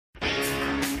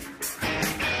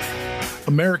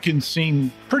Americans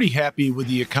seem pretty happy with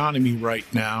the economy right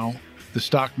now. The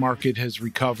stock market has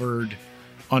recovered,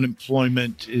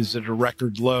 unemployment is at a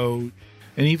record low,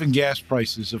 and even gas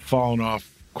prices have fallen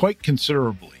off quite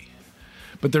considerably.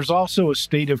 But there's also a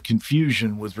state of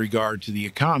confusion with regard to the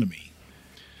economy.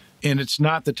 And it's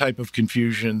not the type of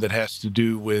confusion that has to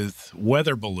do with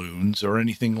weather balloons or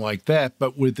anything like that,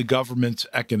 but with the government's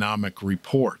economic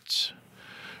reports.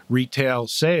 Retail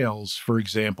sales, for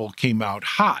example, came out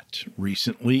hot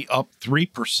recently, up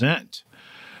 3%,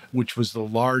 which was the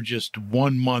largest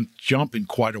one-month jump in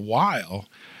quite a while.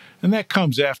 And that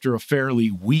comes after a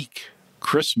fairly weak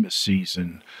Christmas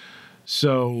season.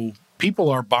 So people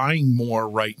are buying more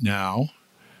right now,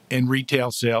 and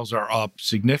retail sales are up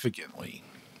significantly.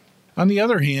 On the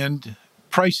other hand,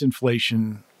 price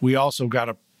inflation, we also got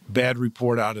a bad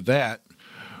report out of that,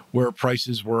 where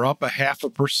prices were up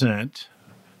 0.5%,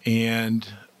 and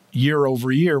year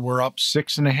over year, we're up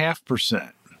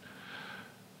 6.5%.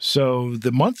 So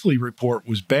the monthly report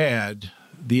was bad.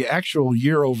 The actual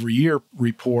year over year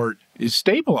report is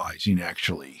stabilizing,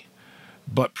 actually,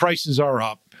 but prices are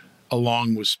up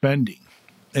along with spending.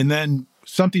 And then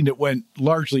something that went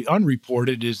largely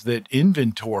unreported is that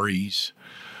inventories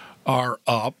are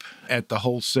up at the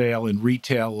wholesale and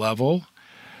retail level.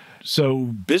 So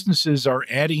businesses are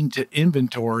adding to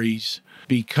inventories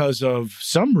because of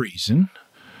some reason,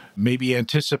 maybe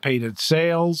anticipated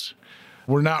sales.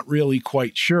 We're not really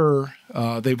quite sure.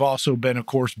 They've also been, of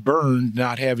course, burned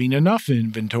not having enough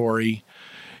inventory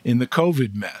in the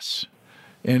COVID mess.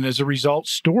 And as a result,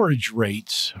 storage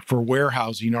rates for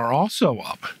warehousing are also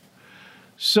up.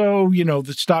 So,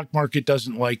 the stock market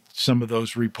doesn't like some of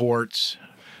those reports.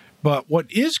 But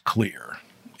what is clear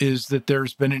is that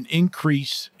there's been an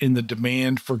increase in the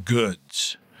demand for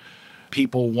goods.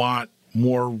 People want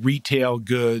more retail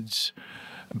goods.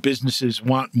 Businesses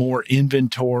want more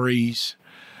inventories.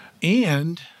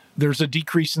 And there's a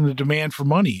decrease in the demand for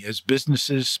money as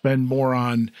businesses spend more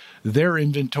on their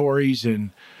inventories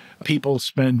and people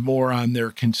spend more on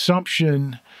their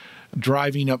consumption,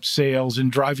 driving up sales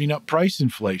and driving up price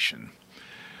inflation.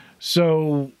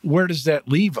 So where does that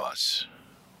leave us?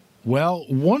 Well,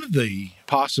 one of the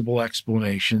possible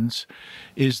explanations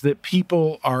is that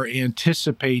people are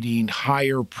anticipating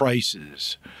higher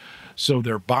prices. So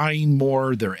they're buying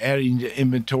more, they're adding to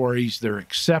inventories, they're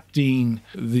accepting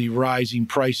the rising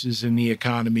prices in the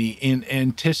economy in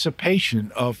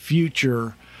anticipation of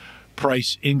future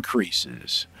price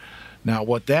increases. Now,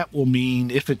 what that will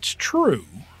mean, if it's true,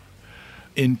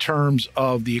 in terms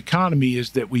of the economy,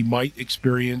 is that we might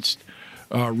experience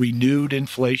renewed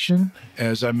inflation.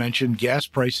 As I mentioned, gas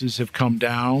prices have come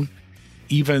down.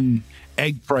 Even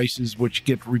egg prices, which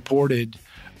get reported,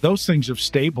 those things have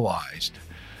stabilized.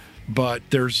 But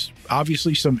there's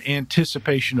obviously some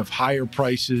anticipation of higher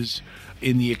prices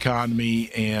in the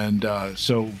economy. And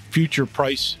so future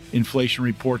price inflation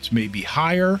reports may be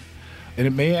higher. And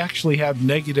it may actually have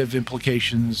negative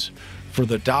implications for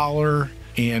the dollar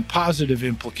and positive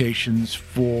implications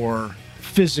for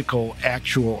physical,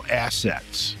 actual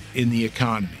assets in the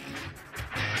economy.